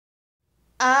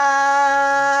I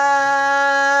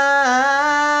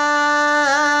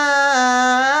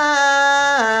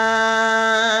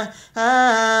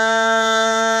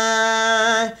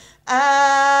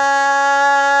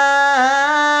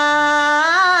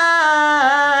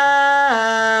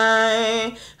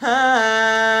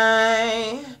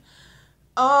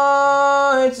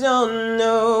don't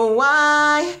know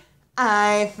why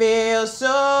I feel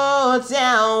so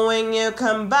down when you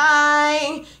come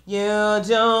by. You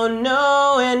don't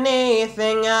know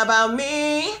anything about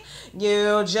me.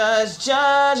 You just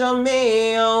judge on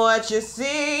me on what you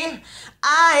see.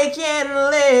 I can't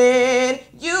let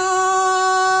you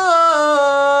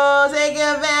take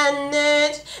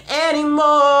advantage anymore.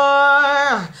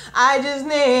 I just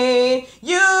need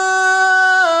you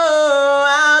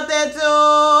out that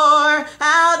door,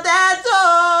 out that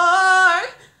door.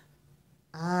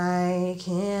 I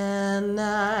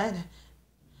cannot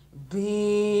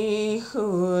be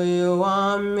who you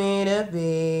want me to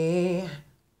be.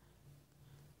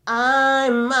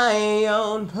 I'm my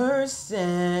own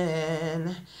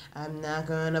person. I'm not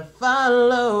gonna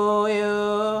follow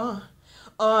you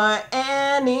or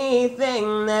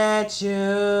anything that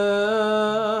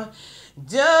you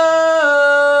do.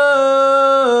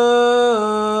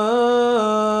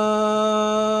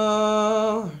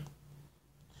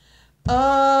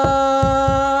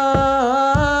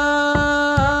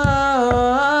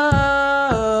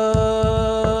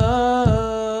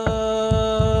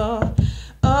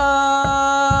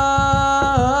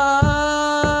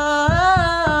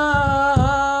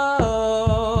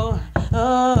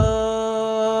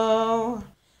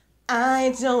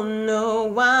 I don't know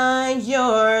why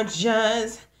you're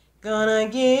just gonna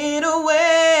get away.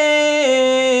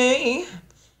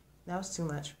 That was too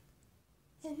much.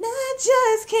 And I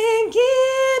just can't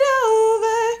get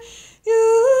over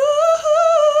you.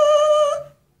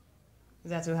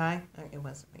 Is that too high? It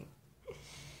wasn't me.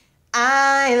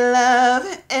 I love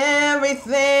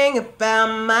everything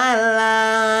about my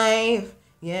life.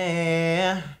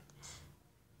 Yeah.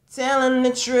 Telling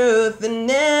the truth and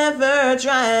never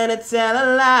trying to tell a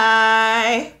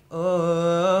lie.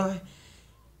 Oh,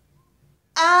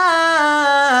 I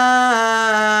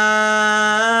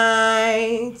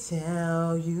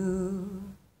tell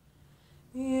you,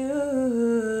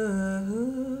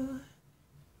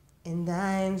 and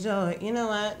I enjoy. You know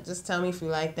what? Just tell me if you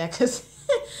like that, because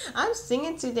I'm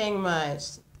singing too dang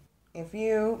much. If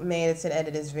you made it to the end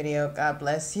of this video, God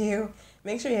bless you.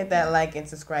 Make sure you hit that like and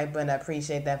subscribe button. I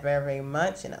appreciate that very, very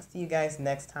much. And I'll see you guys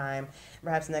next time.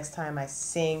 Perhaps next time I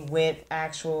sing with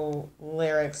actual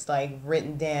lyrics, like,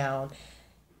 written down.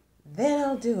 Then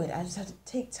I'll do it. I just have to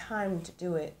take time to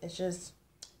do it. It's just,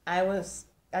 I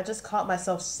just caught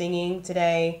myself singing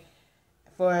today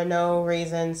for no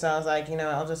reason. So I was like,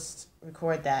 I'll just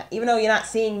record that. Even though you're not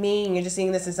seeing me and you're just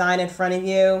seeing this design in front of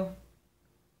you,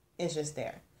 it's just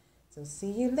there. So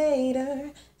see you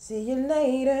later. See you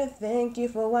later. Thank you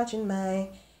for watching my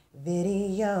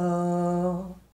video.